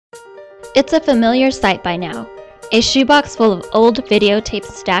It's a familiar sight by now, a shoebox full of old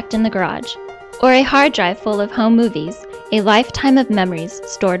videotapes stacked in the garage, or a hard drive full of home movies, a lifetime of memories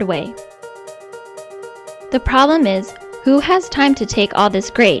stored away. The problem is, who has time to take all this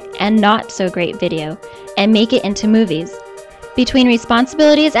great and not so great video and make it into movies? Between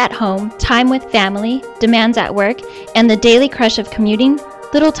responsibilities at home, time with family, demands at work, and the daily crush of commuting,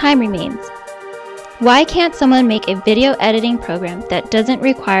 little time remains. Why can't someone make a video editing program that doesn't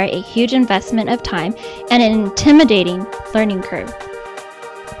require a huge investment of time and an intimidating learning curve?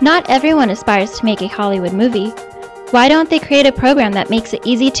 Not everyone aspires to make a Hollywood movie. Why don't they create a program that makes it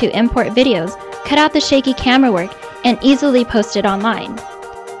easy to import videos, cut out the shaky camera work, and easily post it online?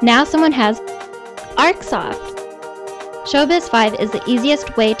 Now someone has ArcSoft. ShowBiz 5 is the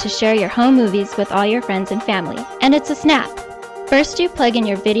easiest way to share your home movies with all your friends and family, and it's a snap. First, you plug in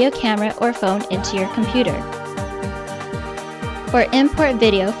your video camera or phone into your computer, or import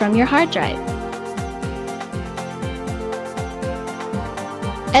video from your hard drive.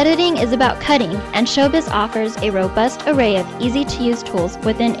 Editing is about cutting, and ShowBiz offers a robust array of easy-to-use tools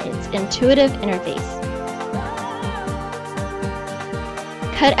within its intuitive interface.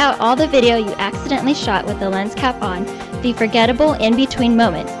 Cut out all the video you accidentally shot with the lens cap on, the forgettable in-between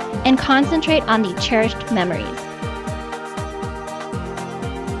moments, and concentrate on the cherished memories.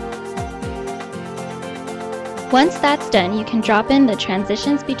 Once that's done, you can drop in the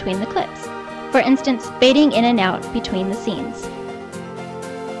transitions between the clips, for instance, fading in and out between the scenes.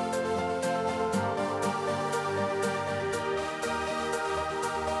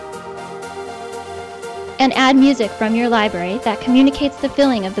 And add music from your library that communicates the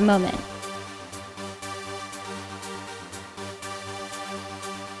feeling of the moment.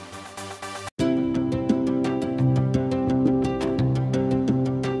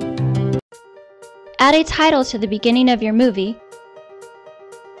 Add a title to the beginning of your movie,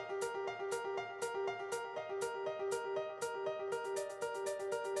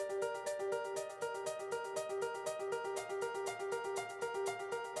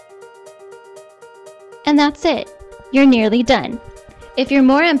 and that's it. You're nearly done. If you're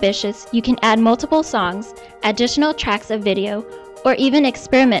more ambitious, you can add multiple songs, additional tracks of video, or even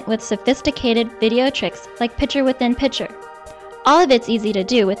experiment with sophisticated video tricks like picture within picture. All of it's easy to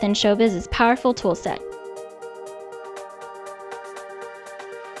do within ShowBiz's powerful toolset.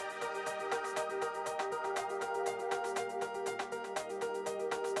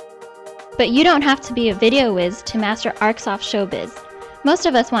 But you don't have to be a video whiz to master ArcSoft ShowBiz. Most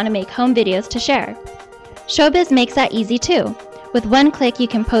of us want to make home videos to share. ShowBiz makes that easy too. With one click, you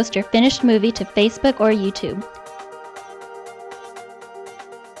can post your finished movie to Facebook or YouTube.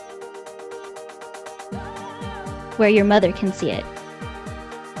 Where your mother can see it.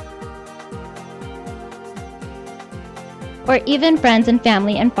 Or even friends and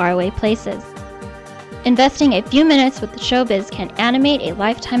family in faraway places. Investing a few minutes with ShowBiz can animate a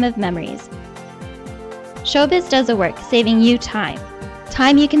lifetime of memories. ShowBiz does the work, saving you time.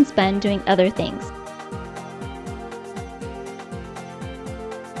 Time you can spend doing other things.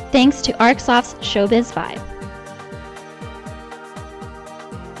 Thanks to ArcSoft's ShowBiz 5.